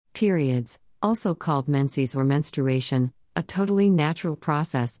Periods, also called menses or menstruation, a totally natural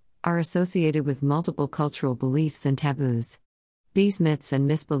process, are associated with multiple cultural beliefs and taboos. These myths and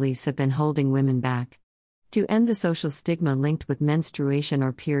misbeliefs have been holding women back. To end the social stigma linked with menstruation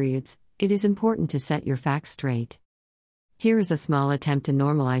or periods, it is important to set your facts straight. Here is a small attempt to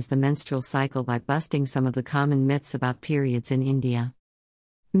normalize the menstrual cycle by busting some of the common myths about periods in India.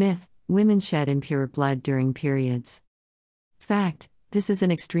 Myth: women shed impure blood during periods. Fact: this is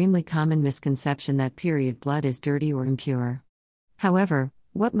an extremely common misconception that period blood is dirty or impure. However,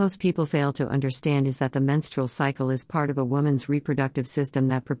 what most people fail to understand is that the menstrual cycle is part of a woman's reproductive system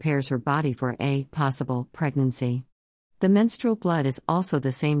that prepares her body for a possible pregnancy. The menstrual blood is also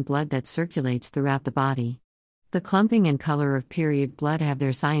the same blood that circulates throughout the body. The clumping and color of period blood have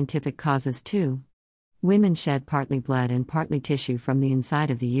their scientific causes too. Women shed partly blood and partly tissue from the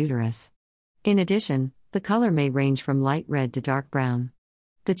inside of the uterus. In addition, the color may range from light red to dark brown.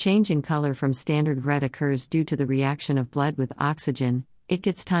 The change in color from standard red occurs due to the reaction of blood with oxygen. It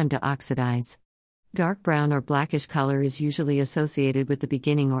gets time to oxidize. Dark brown or blackish color is usually associated with the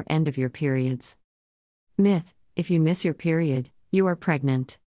beginning or end of your periods. Myth: if you miss your period, you are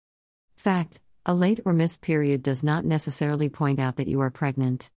pregnant. Fact: a late or missed period does not necessarily point out that you are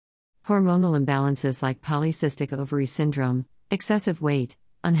pregnant. Hormonal imbalances like polycystic ovary syndrome, excessive weight,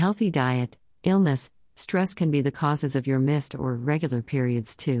 unhealthy diet, illness, stress can be the causes of your missed or irregular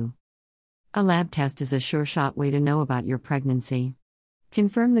periods too. A lab test is a sure-shot way to know about your pregnancy.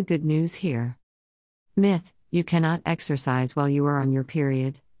 Confirm the good news here. Myth: you cannot exercise while you are on your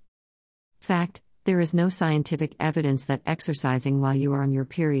period. Fact: there is no scientific evidence that exercising while you are on your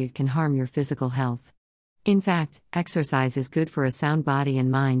period can harm your physical health. In fact, exercise is good for a sound body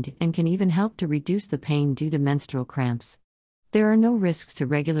and mind and can even help to reduce the pain due to menstrual cramps. There are no risks to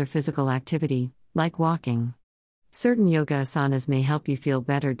regular physical activity, like walking. Certain yoga asanas may help you feel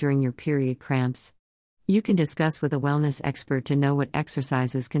better during your period cramps. You can discuss with a wellness expert to know what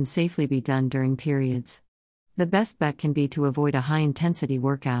exercises can safely be done during periods. The best bet can be to avoid a high-intensity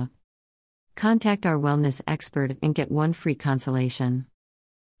workout. Contact our wellness expert and get one free consultation.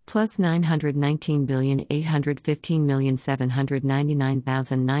 Plus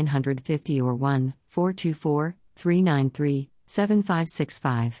 919,815,799,950 or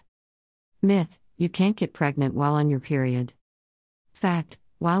 1-424-393-7565. Myth: you can't get pregnant while on your period. Fact: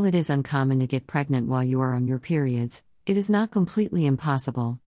 while it is uncommon to get pregnant while you are on your periods, it is not completely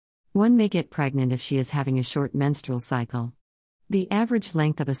impossible. One may get pregnant if she is having a short menstrual cycle. The average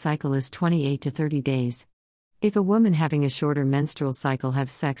length of a cycle is 28 to 30 days. If a woman having a shorter menstrual cycle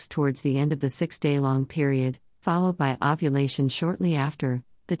has sex towards the end of the 6-day-long period, followed by ovulation shortly after,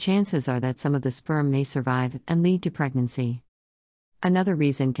 the chances are that some of the sperm may survive and lead to pregnancy. Another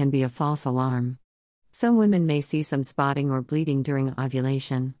reason can be a false alarm. Some women may see some spotting or bleeding during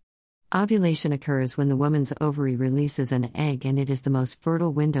ovulation. Ovulation occurs when the woman's ovary releases an egg and it is the most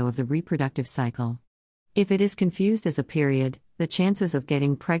fertile window of the reproductive cycle. If it is confused as a period, the chances of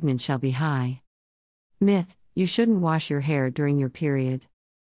getting pregnant shall be high. Myth: you shouldn't wash your hair during your period.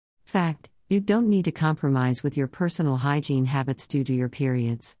 Fact: you don't need to compromise with your personal hygiene habits due to your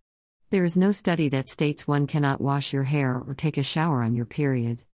periods. There is no study that states one cannot wash your hair or take a shower on your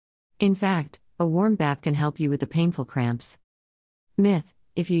period. In fact, a warm bath can help you with the painful cramps. Myth: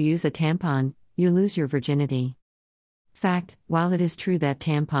 if you use a tampon, you lose your virginity. Fact: while it is true that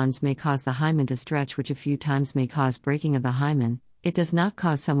tampons may cause the hymen to stretch, which a few times may cause breaking of the hymen, it does not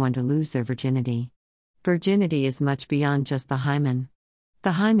cause someone to lose their virginity. Virginity is much beyond just the hymen.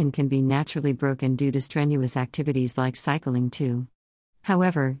 The hymen can be naturally broken due to strenuous activities like cycling too.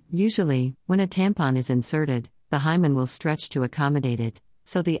 However, usually, when a tampon is inserted, the hymen will stretch to accommodate it,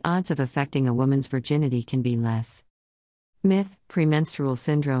 so the odds of affecting a woman's virginity can be less. Myth: premenstrual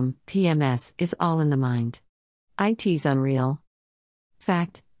syndrome, PMS, is all in the mind. It's unreal.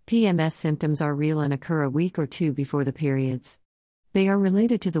 Fact: PMS symptoms are real and occur a week or two before the periods. They are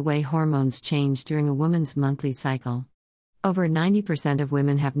related to the way hormones change during a woman's monthly cycle. Over 90% of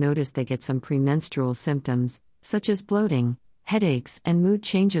women have noticed they get some premenstrual symptoms, such as bloating, headaches, and mood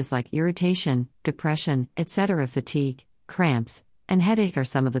changes like irritation, depression, etc. Fatigue, cramps, and headache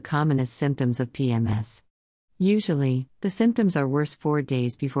are some of the commonest symptoms of PMS. Usually, the symptoms are worse 4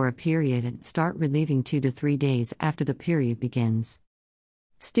 days before a period and start relieving 2 to 3 days after the period begins.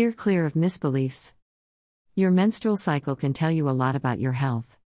 Steer clear of misbeliefs. Your menstrual cycle can tell you a lot about your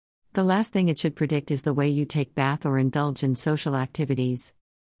health. The last thing it should predict is the way you take bath or indulge in social activities.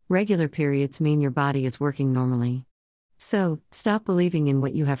 Regular periods mean your body is working normally. So, stop believing in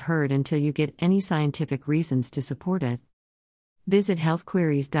what you have heard until you get any scientific reasons to support it. Visit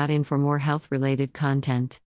healthqueries.in for more health-related content.